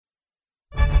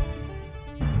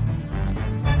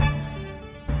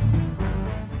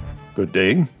Good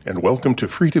day, and welcome to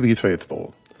Free to Be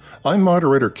Faithful. I'm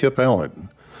moderator Kip Allen.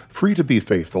 Free to Be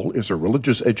Faithful is a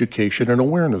religious education and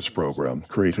awareness program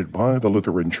created by the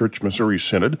Lutheran Church Missouri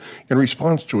Synod in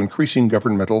response to increasing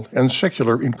governmental and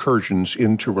secular incursions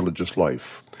into religious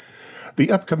life.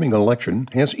 The upcoming election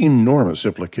has enormous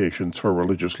implications for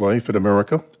religious life in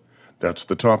America. That's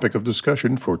the topic of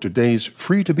discussion for today's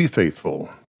Free to Be Faithful.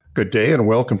 Good day, and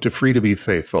welcome to Free to Be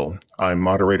Faithful. I'm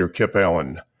moderator Kip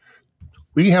Allen.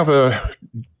 We have a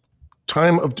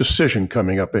time of decision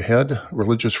coming up ahead.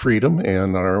 Religious freedom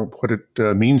and what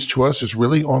it means to us is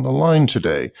really on the line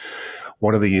today.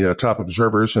 One of the top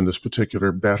observers in this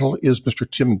particular battle is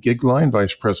Mr. Tim Goeglein,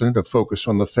 Vice President of Focus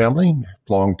on the Family,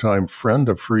 longtime friend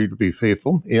of Free to Be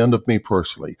Faithful, and of me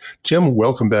personally. Tim,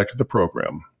 welcome back to the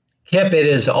program. Kip, it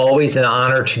is always an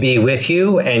honor to be with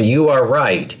you, and you are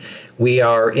right. We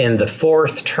are in the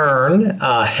fourth turn,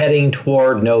 heading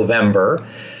toward November.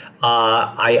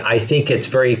 I think it's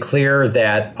very clear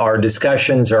that our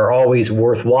discussions are always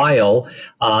worthwhile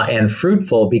and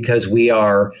fruitful because we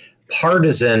are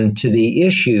partisan to the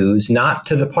issues, not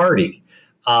to the party.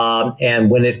 And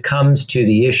when it comes to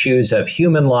the issues of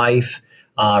human life,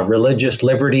 religious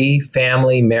liberty,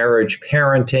 family, marriage,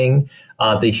 parenting,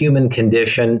 the human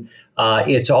condition,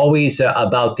 it's always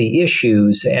about the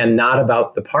issues and not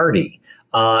about the party.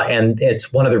 And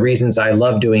it's one of the reasons I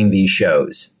love doing these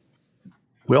shows.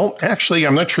 Well, actually,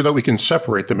 I'm not sure that we can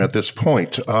separate them at this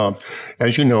point.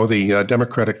 As you know, the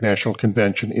Democratic National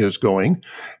Convention is going,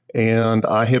 and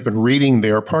I have been reading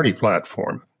their party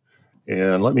platform.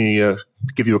 And let me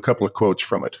give you a couple of quotes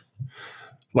from it.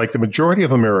 Like the majority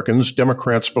of Americans,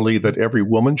 Democrats believe that every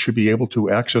woman should be able to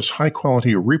access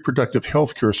high-quality reproductive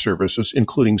health care services,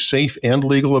 including safe and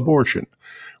legal abortion.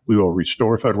 We will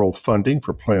restore federal funding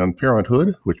for Planned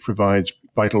Parenthood, which provides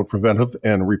vital preventive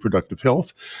and reproductive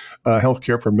health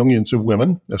care for millions of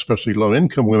women, especially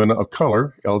low-income women of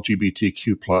color,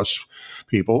 LGBTQ plus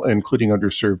people, including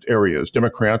underserved areas.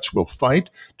 Democrats will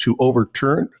fight to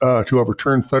overturn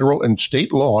federal and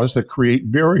state laws that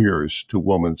create barriers to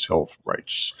women's health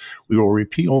rights. We will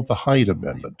repeal the Hyde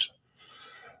Amendment.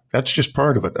 That's just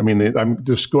part of it. I mean,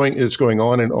 it's going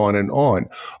on and on and on.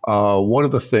 One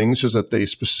of the things is that they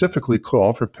specifically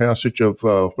call for passage of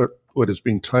what is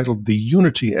being titled the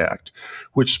Unity Act,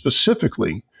 which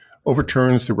specifically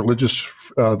overturns the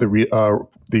Religious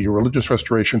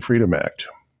Restoration Freedom Act.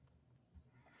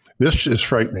 This is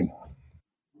frightening.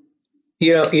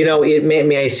 May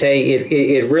I say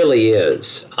it really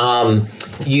is.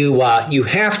 You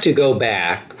have to go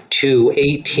back to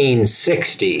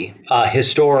 1860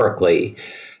 historically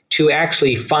to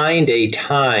actually find a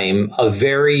time of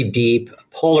very deep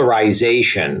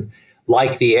polarization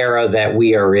like the era that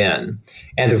we are in.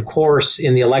 And of course,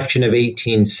 in the election of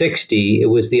 1860, it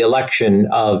was the election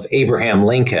of Abraham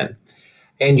Lincoln.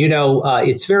 And,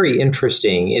 it's very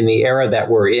interesting in the era that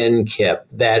we're in, Kip,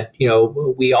 that,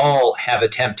 we all have a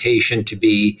temptation to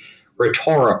be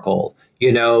rhetorical,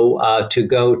 to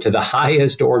go to the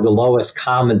highest or the lowest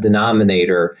common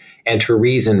denominator and to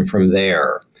reason from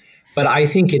there. But I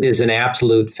think it is an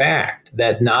absolute fact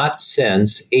that not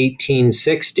since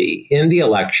 1860, in the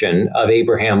election of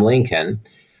Abraham Lincoln,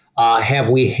 have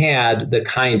we had the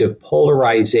kind of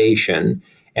polarization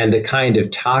and the kind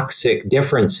of toxic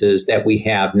differences that we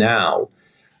have now.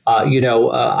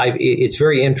 It's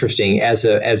very interesting as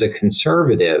a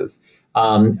conservative.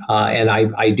 And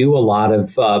I do a lot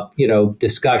of,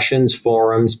 discussions,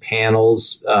 forums,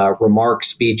 panels, remarks,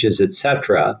 speeches,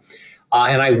 etc.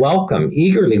 And I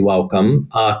eagerly welcome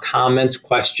comments,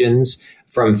 questions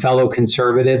from fellow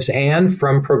conservatives and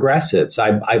from progressives.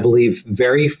 I believe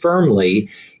very firmly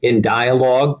in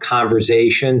dialogue,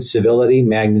 conversation, civility,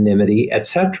 magnanimity,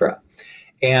 etc.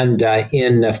 And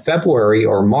in February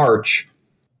or March,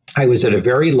 I was at a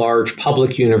very large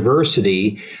public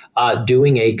university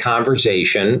doing a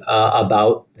conversation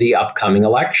about the upcoming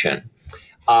election.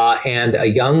 And a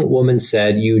young woman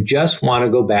said, "You just want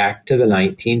to go back to the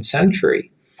 19th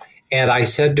century." And I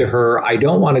said to her, "I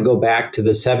don't want to go back to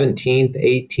the 17th,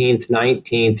 18th,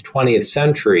 19th, 20th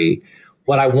century.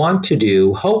 What I want to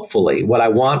do, hopefully, what I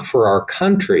want for our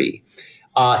country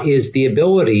is the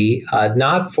ability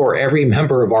not for every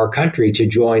member of our country to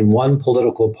join one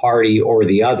political party or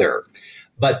the other,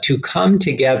 but to come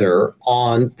together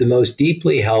on the most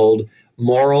deeply held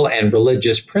moral and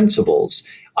religious principles,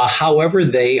 however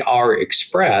they are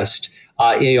expressed,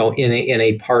 in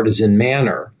a partisan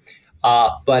manner.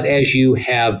 But as you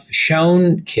have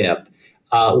shown, Kip,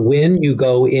 when you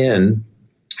go in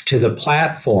to the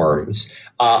platforms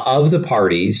of the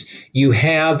parties, you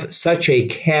have such a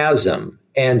chasm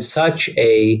and such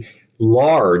a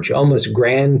large, almost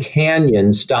Grand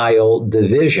Canyon style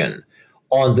division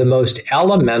on the most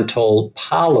elemental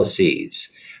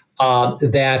policies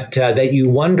that you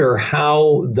wonder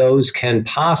how those can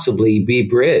possibly be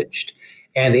bridged.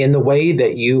 And in the way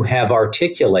that you have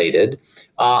articulated,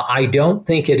 I don't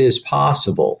think it is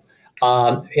possible,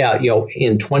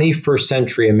 in 21st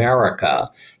century America,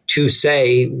 to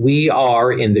say we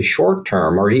are in the short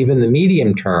term or even the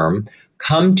medium term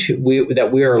that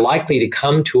we are likely to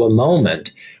come to a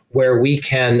moment where we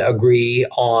can agree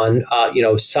on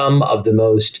some of the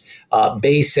most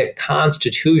basic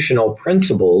constitutional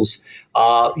principles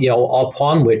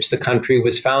upon which the country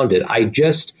was founded. I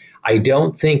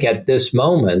don't think at this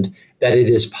moment that it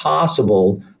is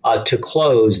possible to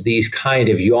close these kind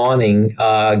of yawning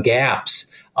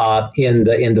gaps in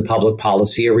the public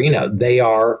policy arena. They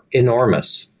are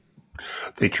enormous.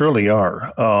 They truly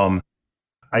are.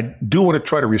 I do want to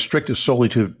try to restrict it solely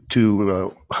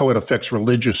to how it affects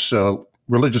religious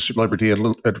liberty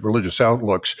and religious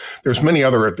outlooks. There's many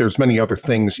other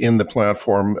things in the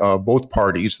platform, both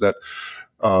parties that,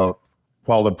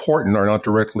 while important, are not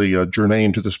directly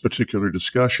germane to this particular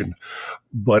discussion.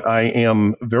 But I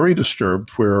am very disturbed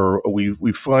where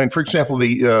we find, for example,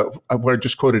 what I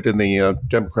just quoted in the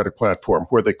Democratic platform,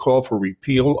 where they call for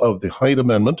repeal of the Hyde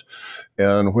Amendment,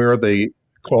 and where they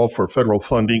call for federal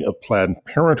funding of Planned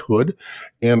Parenthood,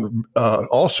 and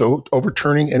also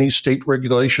overturning any state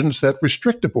regulations that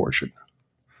restrict abortion.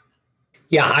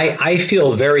 Yeah, I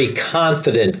feel very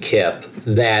confident, Kip,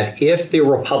 that if the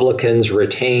Republicans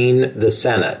retain the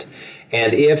Senate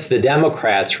and if the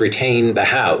Democrats retain the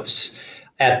House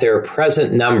at their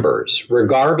present numbers,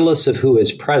 regardless of who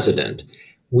is president,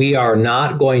 we are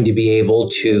not going to be able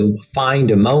to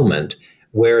find a moment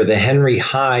where the Henry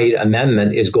Hyde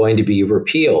Amendment is going to be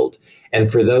repealed.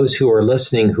 And for those who are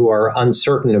listening who are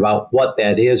uncertain about what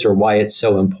that is or why it's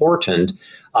so important,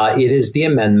 it is the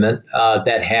amendment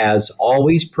that has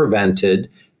always prevented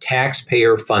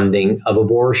taxpayer funding of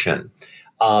abortion.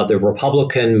 The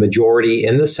Republican majority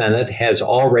in the Senate has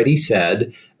already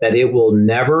said that it will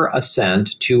never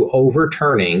assent to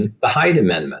overturning the Hyde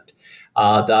Amendment.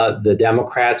 The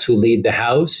Democrats who lead the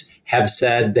House have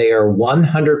said they are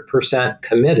 100%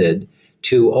 committed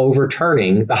to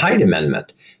overturning the Hyde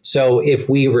Amendment. So if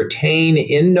we retain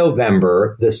in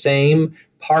November the same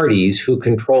parties who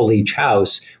control each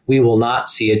house, we will not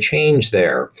see a change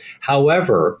there.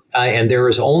 However, and there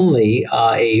is only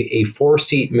a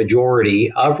 4-seat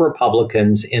majority of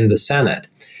Republicans in the Senate,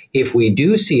 if we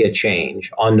do see a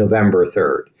change on November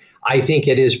 3rd, I think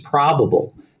it is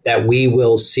probable that we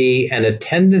will see an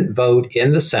attendant vote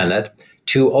in the Senate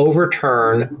to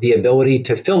overturn the ability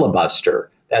to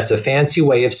filibuster. That's a fancy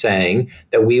way of saying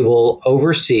that we will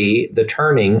oversee the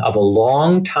turning of a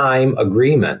long-time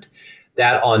agreement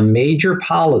that on major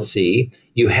policy,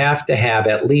 you have to have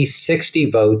at least 60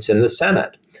 votes in the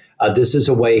Senate. This is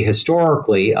a way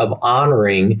historically of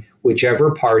honoring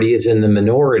whichever party is in the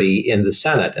minority in the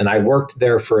Senate. And I worked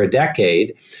there for a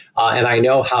decade, and I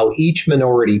know how each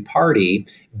minority party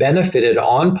benefited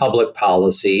on public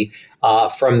policy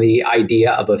from the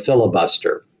idea of a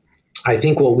filibuster. I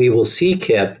think what we will see,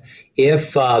 Kip,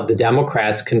 if the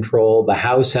Democrats control the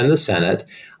House and the Senate,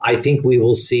 I think we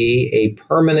will see a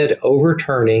permanent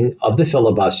overturning of the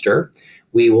filibuster.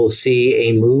 We will see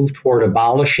a move toward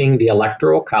abolishing the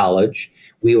Electoral College.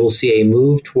 We will see a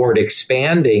move toward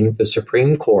expanding the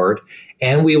Supreme Court.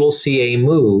 And we will see a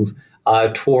move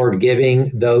toward giving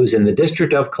those in the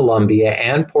District of Columbia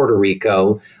and Puerto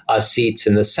Rico seats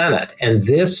in the Senate. And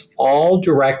this all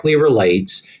directly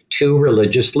relates to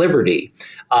religious liberty.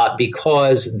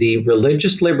 Because the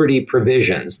religious liberty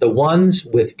provisions, the ones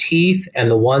with teeth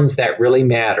and the ones that really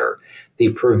matter, the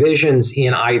provisions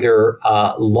in either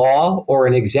law or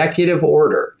an executive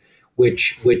order,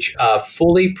 which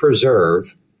fully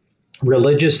preserve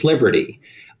religious liberty,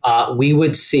 we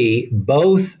would see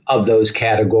both of those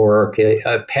categories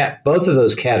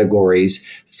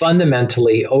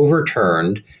fundamentally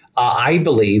overturned. I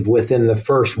believe within the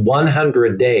first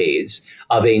 100 days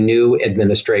of a new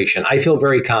administration. I feel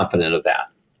very confident of that.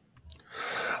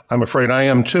 I'm afraid I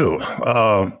am too.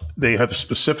 They have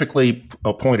specifically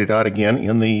pointed out again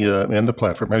in the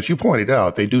platform, as you pointed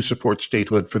out, they do support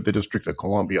statehood for the District of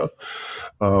Columbia,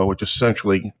 which is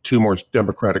essentially 2 more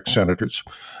Democratic senators.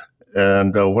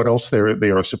 And what else they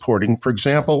are supporting, for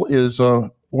example, is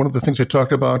one of the things I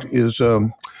talked about is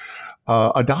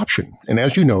adoption. And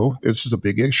as you know, this is a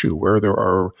big issue where there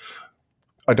are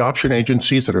adoption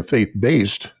agencies that are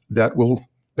faith-based that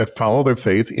follow their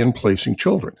faith in placing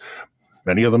children.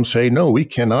 Many of them say, no, we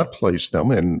cannot place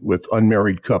them with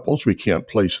unmarried couples. We can't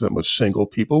place them with single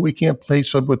people. We can't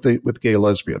place them with gay,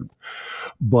 lesbian.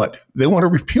 But they want to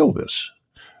repeal this.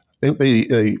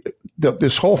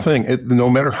 This whole thing, no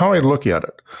matter how I look at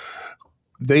it,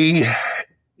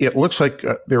 it looks like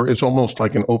there is almost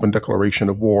like an open declaration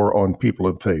of war on people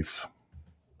of faith.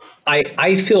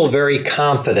 I feel very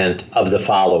confident of the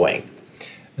following,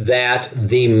 that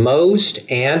the most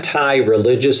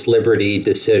anti-religious liberty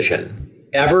decision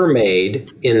ever made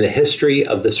in the history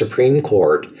of the Supreme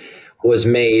Court was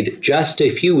made just a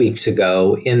few weeks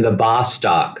ago in the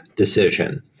Bostock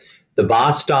decision. The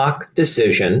Bostock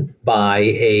decision, by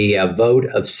a vote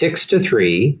of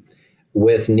 6-3,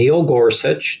 with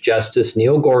Justice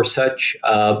Neil Gorsuch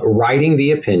writing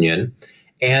the opinion,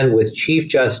 and with Chief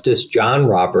Justice John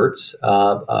Roberts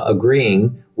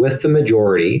agreeing with the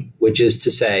majority, which is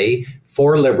to say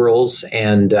 4 liberals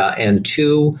and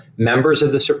 2 members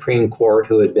of the Supreme Court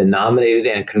who had been nominated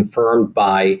and confirmed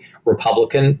by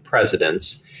Republican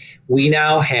presidents. We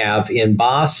now have in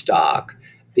Bostock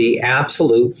the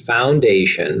absolute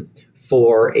foundation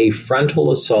for a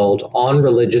frontal assault on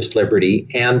religious liberty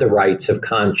and the rights of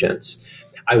conscience.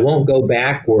 I won't go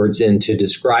backwards into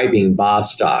describing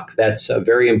Bostock. That's a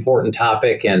very important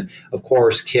topic. And of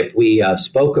course, Kip, we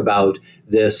spoke about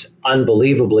this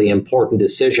unbelievably important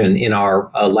decision in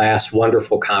our last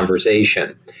wonderful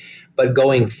conversation. But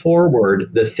going forward,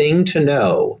 the thing to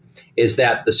know is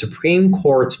that the Supreme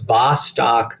Court's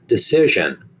Bostock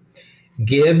decision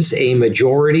gives a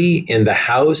majority in the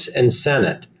House and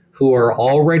Senate who are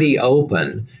already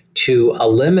open to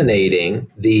eliminating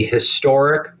the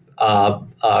historic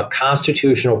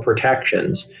constitutional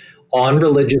protections on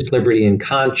religious liberty and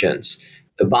conscience.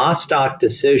 The Bostock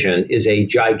decision is a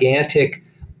gigantic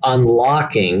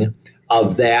unlocking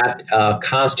of that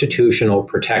constitutional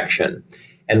protection.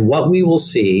 And what we will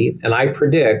see, and I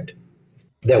predict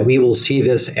that we will see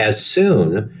this as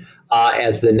soon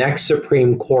as the next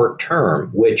Supreme Court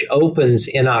term, which opens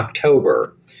in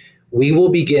October, we will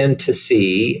begin to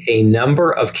see a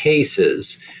number of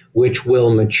cases which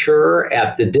will mature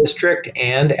at the district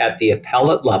and at the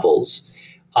appellate levels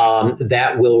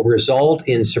that will result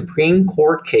in Supreme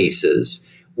Court cases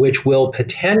which will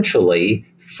potentially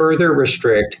further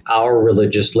restrict our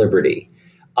religious liberty.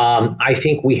 I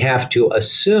think we have to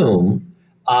assume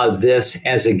this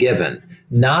as a given.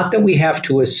 Not that we have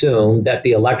to assume that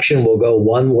the election will go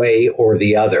one way or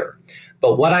the other.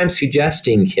 But what I'm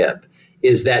suggesting, Kip,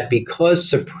 is that because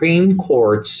Supreme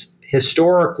Courts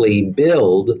historically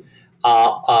build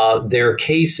their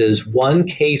cases one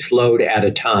caseload at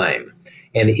a time,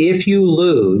 and if you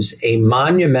lose a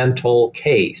monumental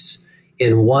case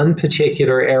in one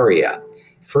particular area,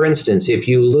 for instance, if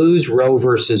you lose Roe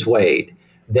versus Wade,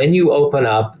 then you open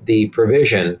up the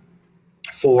provision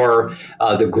for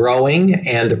the growing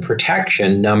and the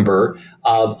protection number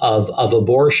of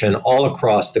abortion all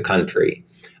across the country.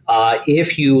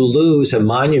 If you lose a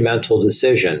monumental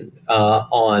decision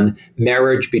on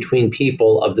marriage between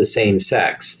people of the same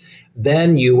sex,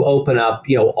 then you open up,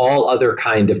 all other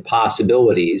kind of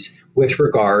possibilities with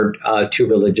regard to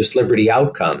religious liberty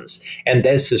outcomes. And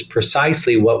this is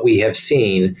precisely what we have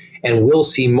seen and will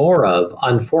see more of,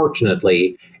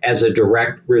 unfortunately, as a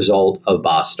direct result of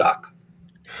Bostock.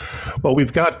 Well,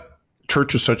 we've got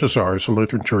churches such as ours, the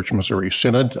Lutheran Church Missouri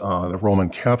Synod, the Roman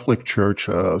Catholic Church,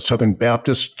 Southern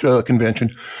Baptist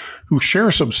Convention, who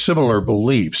share some similar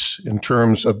beliefs in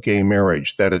terms of gay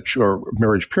marriage, or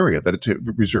marriage period, that it's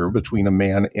reserved between a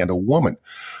man and a woman.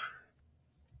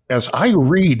 As I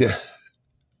read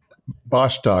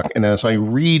Bostock and as I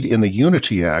read in the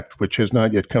Unity Act, which has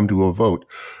not yet come to a vote,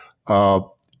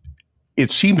 it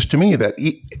seems to me that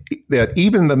that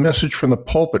even the message from the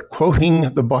pulpit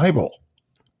quoting the Bible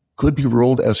could be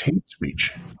ruled as hate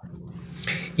speech.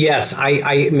 Yes,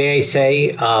 I may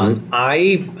say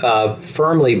I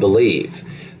firmly believe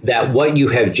that what you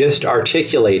have just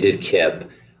articulated, Kip,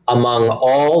 among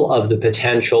all of the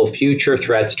potential future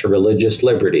threats to religious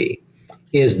liberty,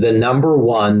 is the number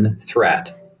one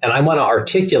threat. And I want to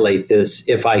articulate this,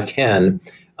 if I can,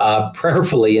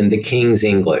 prayerfully in the King's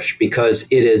English, because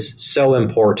it is so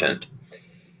important.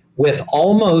 With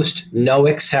almost no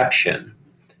exception,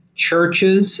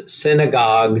 churches,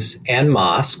 synagogues, and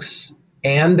mosques,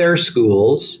 and their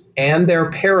schools, and their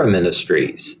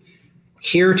paraministries,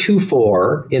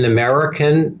 heretofore in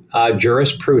American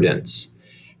jurisprudence,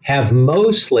 have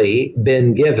mostly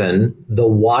been given the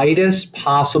widest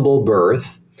possible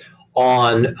berth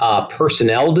on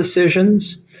personnel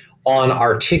decisions, on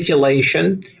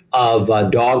articulation of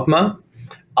dogma,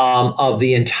 of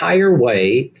the entire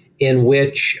way in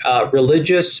which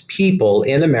religious people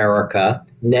in America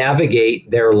navigate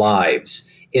their lives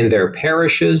in their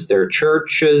parishes, their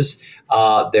churches,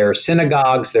 their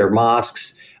synagogues, their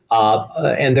mosques.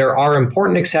 And there are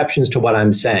important exceptions to what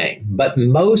I'm saying, but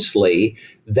mostly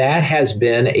that has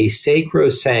been a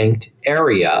sacrosanct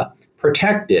area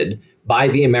protected by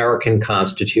the American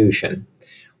Constitution.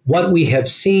 What we have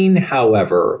seen,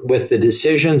 however, with the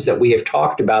decisions that we have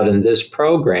talked about in this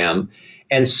program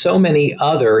and so many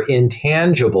other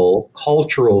intangible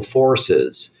cultural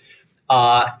forces,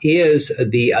 is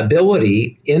the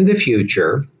ability in the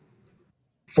future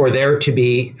for there to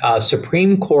be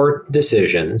Supreme Court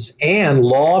decisions and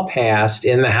law passed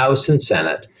in the House and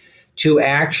Senate to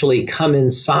actually come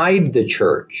inside the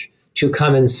church, to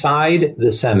come inside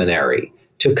the seminary,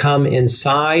 to come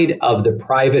inside of the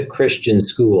private Christian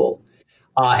school,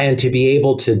 and to be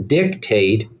able to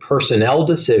dictate personnel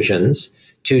decisions,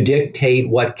 to dictate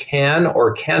what can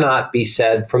or cannot be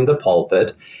said from the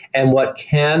pulpit, and what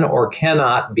can or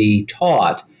cannot be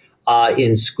taught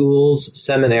in schools,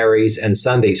 seminaries, and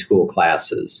Sunday school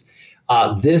classes.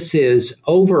 This is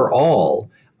overall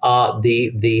and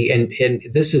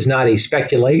this is not a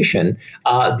speculation.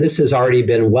 This has already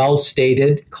been well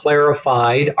stated,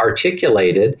 clarified,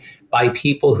 articulated by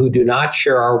people who do not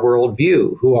share our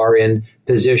worldview, who are in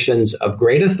positions of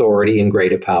great authority and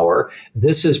great power.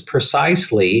 This is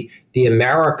precisely the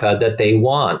America that they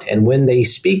want. And when they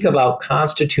speak about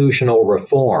constitutional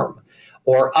reform,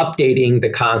 or updating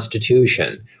the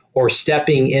Constitution, or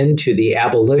stepping into the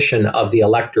abolition of the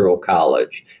Electoral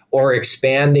College, or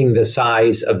expanding the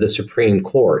size of the Supreme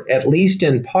Court, at least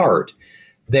in part,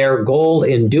 their goal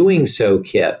in doing so,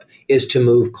 Kip, is to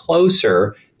move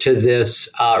closer to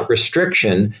this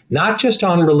restriction, not just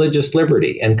on religious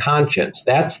liberty and conscience.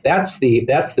 That's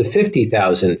the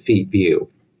 50,000 feet view.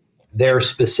 Their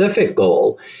specific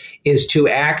goal is to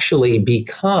actually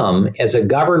become, as a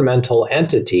governmental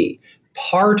entity,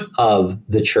 part of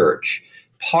the church,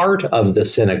 part of the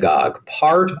synagogue,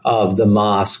 part of the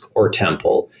mosque or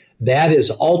temple. That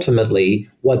is ultimately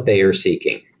what they are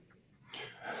seeking.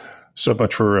 So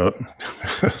much for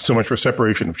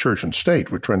separation of church and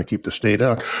state. We're trying to keep the state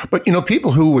out. But,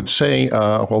 people who would say,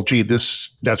 well, gee,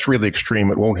 that's really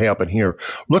extreme. It won't happen here.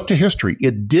 Look to history.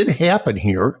 It did happen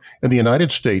here in the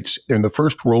United States in the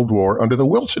First World War under the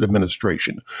Wilson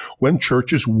administration, when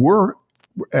churches were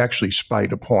actually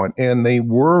spied upon, and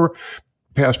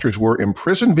pastors were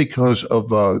imprisoned because of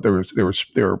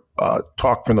their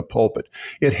talk from the pulpit.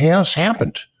 It has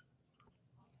happened.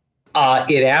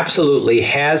 It absolutely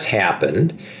has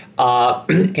happened,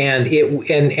 and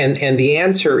the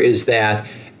answer is that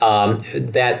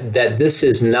that this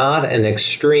is not an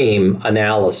extreme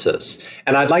analysis.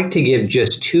 And I'd like to give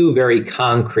just two very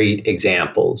concrete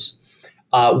examples.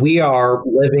 We are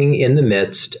living in the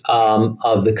midst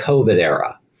of the COVID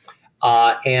era,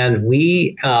 and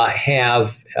we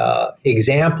have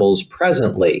examples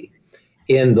presently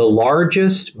in the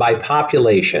largest, by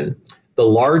population, the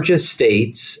largest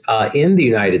states in the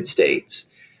United States,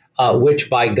 which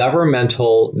by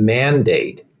governmental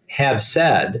mandate have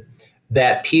said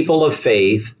that people of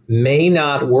faith may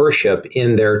not worship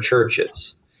in their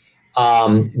churches.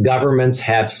 Governments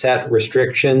have set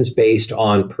restrictions based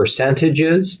on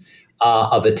percentages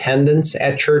of attendance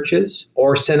at churches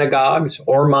or synagogues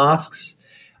or mosques.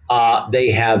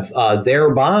 They have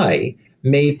thereby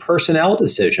made personnel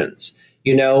decisions.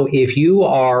 If you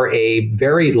are a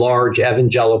very large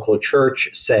evangelical church,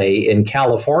 say in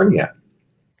California,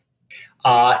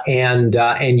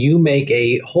 and you make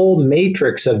a whole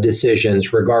matrix of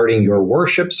decisions regarding your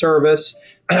worship service,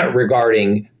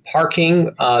 regarding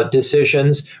parking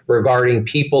decisions, regarding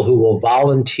people who will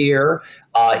volunteer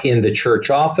in the church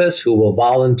office, who will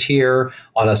volunteer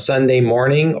on a Sunday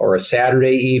morning or a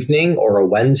Saturday evening or a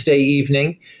Wednesday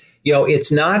evening.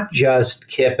 It's not just,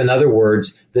 Kip, in other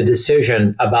words, the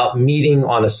decision about meeting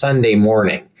on a Sunday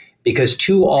morning, because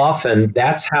too often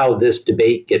that's how this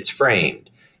debate gets framed.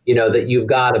 That you've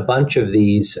got a bunch of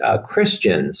these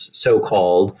Christians,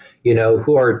 so-called,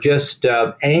 who are just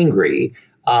angry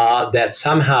that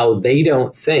somehow they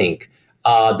don't think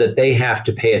that they have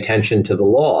to pay attention to the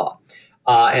law.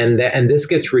 And this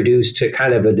gets reduced to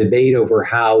kind of a debate over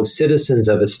how citizens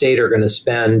of a state are going to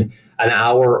spend an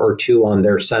hour or two on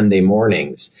their Sunday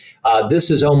mornings.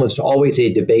 This is almost always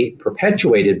a debate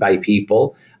perpetuated by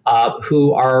people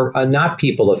who are not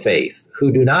people of faith,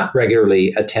 who do not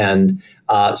regularly attend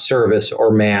service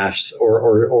or mass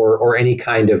or any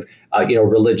kind of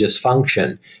religious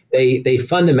function. They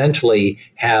fundamentally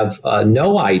have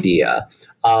no idea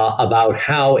about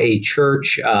how a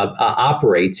church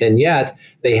operates, and yet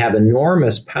they have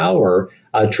enormous power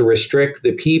to restrict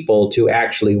the people to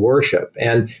actually worship.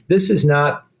 And this is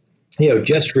not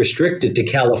just restricted to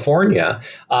California.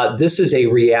 This is a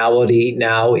reality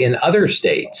now in other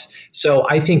states. So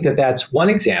I think that that's one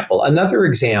example. Another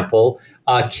example,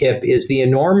 Kip, is the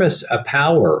enormous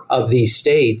power of these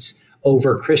states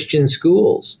over Christian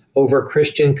schools, over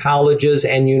Christian colleges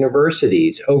and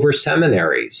universities, over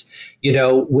seminaries.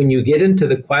 When you get into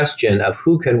the question of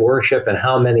who can worship and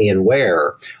how many and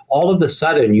where, all of a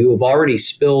sudden you have already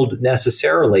spilled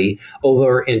necessarily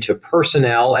over into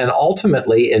personnel and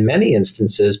ultimately, in many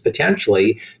instances,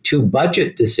 potentially to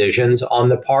budget decisions on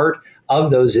the part of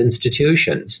those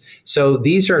institutions. So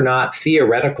these are not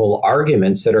theoretical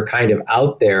arguments that are kind of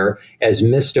out there as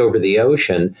mist over the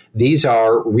ocean. These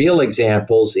are real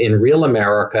examples in real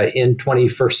America in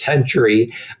 21st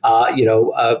century,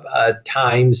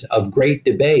 times of great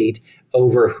debate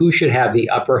over who should have the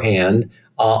upper hand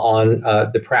on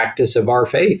the practice of our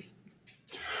faith.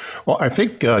 Well, I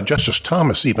think Justice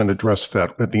Thomas even addressed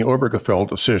that in the Obergefell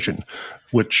decision,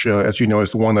 which, as you know,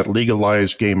 is the one that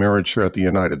legalized gay marriage throughout the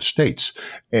United States.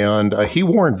 And he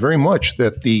warned very much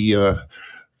that the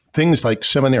things like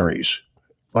seminaries,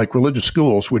 like religious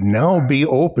schools, would now be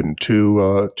open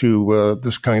to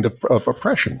this kind of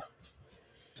oppression.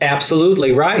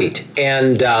 Absolutely right,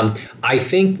 and I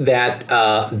think that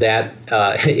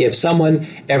if someone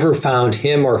ever found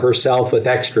him or herself with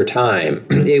extra time,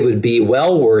 it would be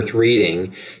well worth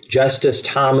reading Justice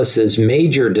Thomas's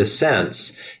major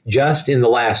dissents just in the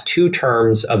last two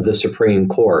terms of the Supreme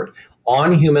Court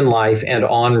on human life and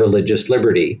on religious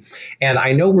liberty. And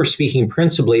I know we're speaking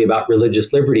principally about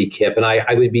religious liberty, Kip, and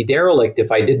I would be derelict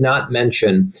if I did not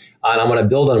mention, and I want to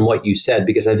build on what you said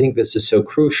because I think this is so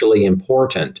crucially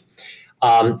important.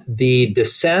 The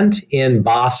dissent in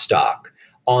Bostock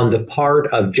on the part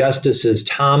of Justices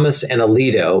Thomas and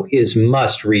Alito is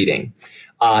must reading.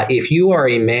 If you are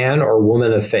a man or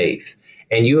woman of faith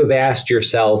and you have asked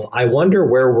yourself, I wonder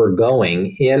where we're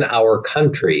going in our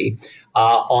country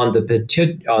on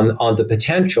the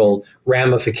potential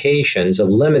ramifications of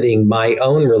limiting my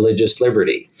own religious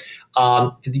liberty,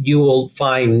 you will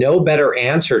find no better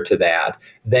answer to that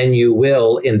than you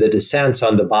will in the dissents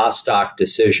on the Bostock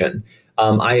decision.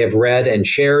 I have read and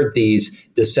shared these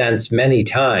dissents many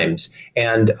times,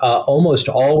 and almost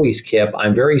always, Kip,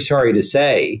 I'm very sorry to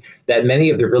say that many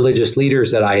of the religious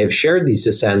leaders that I have shared these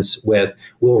dissents with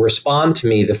will respond to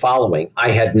me the following: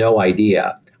 I had no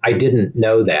idea. I didn't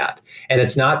know that. And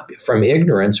it's not from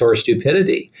ignorance or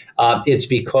stupidity. It's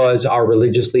because our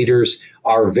religious leaders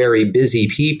are very busy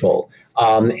people,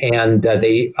 and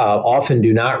they often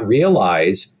do not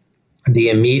realize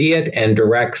the immediate and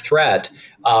direct threat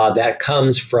that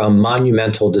comes from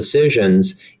monumental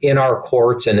decisions in our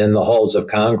courts and in the halls of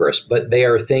Congress. But they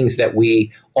are things that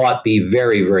we ought be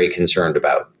very, very concerned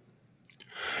about.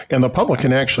 And the public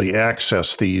can actually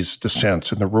access these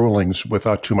dissents and the rulings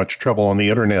without too much trouble on the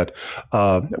internet.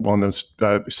 On this,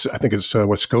 I think it's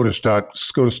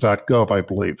SCOTUS.gov, I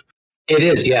believe. It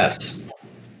is, yes.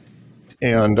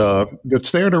 And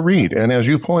it's there to read. And as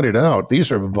you pointed out,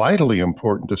 these are vitally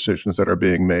important decisions that are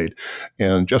being made.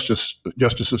 And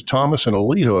Justices Thomas and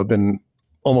Alito have been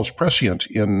almost prescient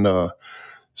in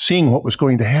seeing what was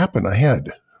going to happen ahead.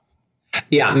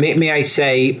 Yeah, may I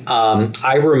say,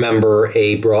 I remember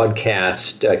a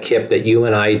broadcast, Kip, that you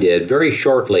and I did very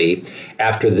shortly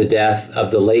after the death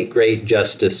of the late, great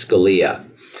Justice Scalia.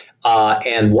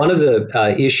 And one of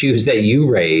the issues that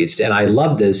you raised, and I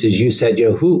love this, is you said,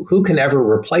 who can ever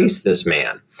replace this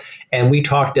man? And we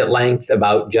talked at length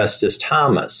about Justice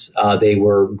Thomas. They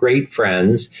were great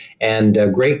friends and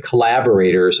great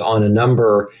collaborators on a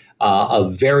number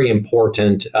of very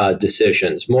important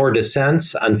decisions. More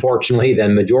dissents, unfortunately,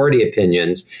 than majority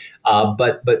opinions,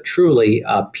 but truly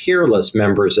peerless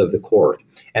members of the court.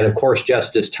 And of course,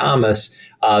 Justice Thomas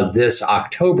this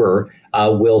October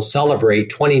will celebrate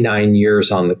 29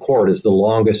 years on the court as the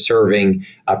longest serving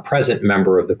present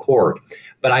member of the court.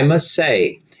 But I must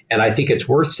say, and I think it's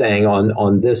worth saying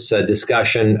on this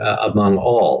discussion among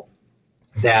all,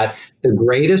 that the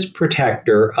greatest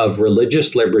protector of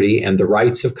religious liberty and the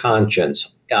rights of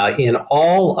conscience in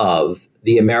all of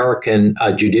the American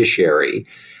judiciary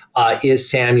is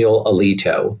Samuel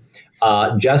Alito.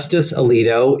 Justice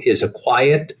Alito is a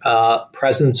quiet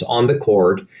presence on the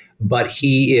court, but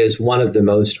he is one of the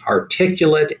most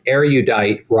articulate,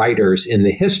 erudite writers in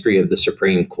the history of the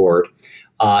Supreme Court.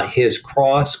 His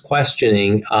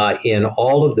cross-questioning in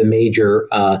all of the major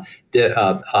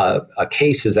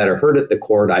cases that are heard at the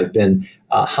court. I've been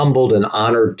humbled and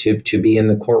honored to be in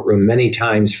the courtroom many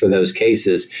times for those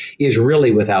cases, is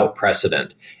really without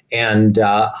precedent. And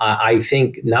I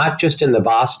think not just in the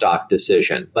Bostock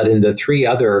decision, but in the 3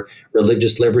 other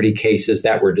religious liberty cases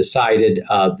that were decided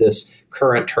this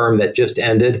current term that just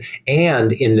ended,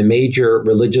 and in the major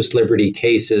religious liberty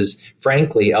cases,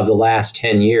 frankly, of the last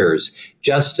 10 years,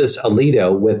 Justice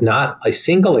Alito, with not a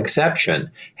single exception,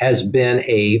 has been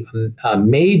a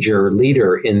major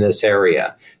leader in this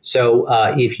area. So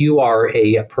if you are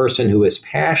a person who is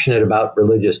passionate about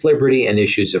religious liberty and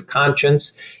issues of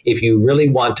conscience, if you really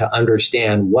want to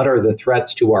understand what are the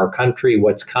threats to our country,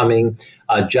 what's coming,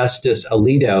 Justice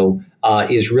Alito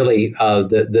is really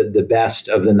the best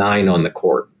of the 9 on the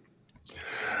court.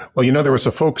 Well, there was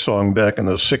a folk song back in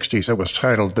the 60s that was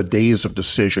titled The Days of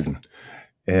Decision.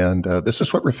 And this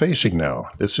is what we're facing now.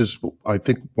 This is, I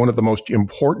think, one of the most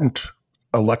important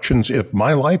elections of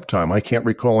my lifetime. I can't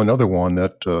recall another one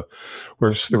that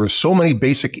where there were so many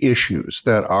basic issues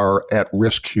that are at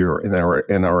risk here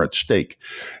and are at stake.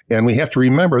 And we have to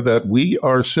remember that we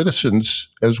are citizens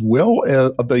as well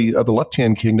as of the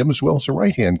left-hand kingdom as well as the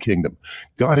right-hand kingdom.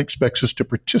 God expects us to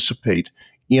participate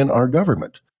in our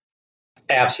government.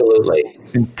 Absolutely.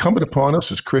 Incumbent upon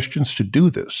us as Christians to do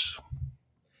this.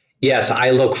 Yes, I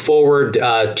look forward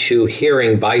to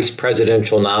hearing Vice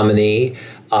Presidential nominee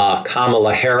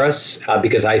Kamala Harris,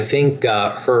 because I think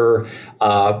her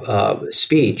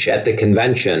speech at the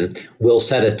convention will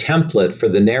set a template for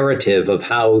the narrative of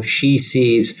how she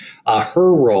sees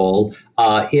her role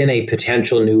in a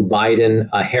potential new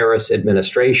Biden-Harris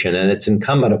administration. And it's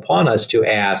incumbent upon us to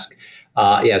ask,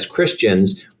 as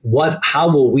Christians,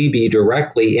 how will we be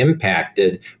directly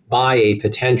impacted by a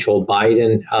potential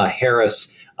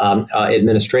Biden-Harris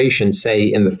administration, say,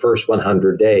 in the first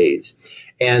 100 days.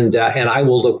 And I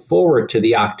will look forward to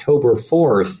the October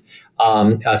 4th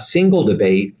single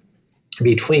debate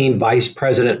between Vice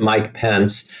President Mike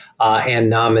Pence and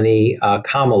nominee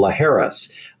Kamala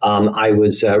Harris. I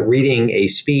was reading a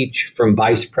speech from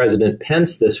Vice President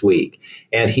Pence this week,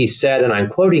 and he said, and I'm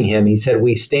quoting him, he said,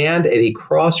 "We stand at a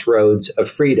crossroads of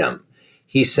freedom."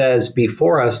 He says,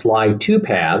 "Before us lie 2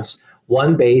 paths,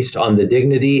 one based on the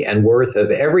dignity and worth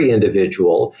of every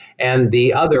individual, and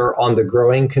the other on the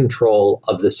growing control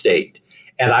of the state."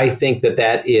 And I think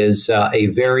that is a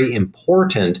very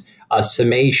important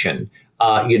summation,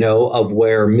 of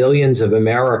where millions of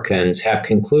Americans have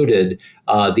concluded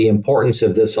the importance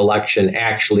of this election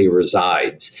actually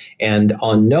resides. And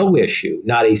on no issue,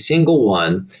 not a single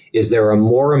one, is there a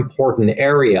more important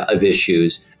area of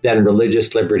issues than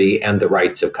religious liberty and the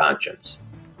rights of conscience.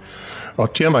 Well,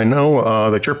 Tim, I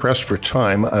know that you're pressed for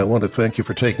time. I want to thank you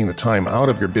for taking the time out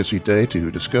of your busy day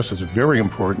to discuss this very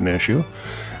important issue.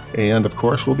 And, of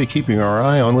course, we'll be keeping our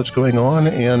eye on what's going on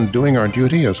and doing our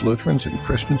duty as Lutherans and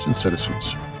Christians and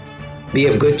citizens. Be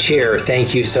of good cheer.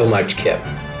 Thank you so much, Kip.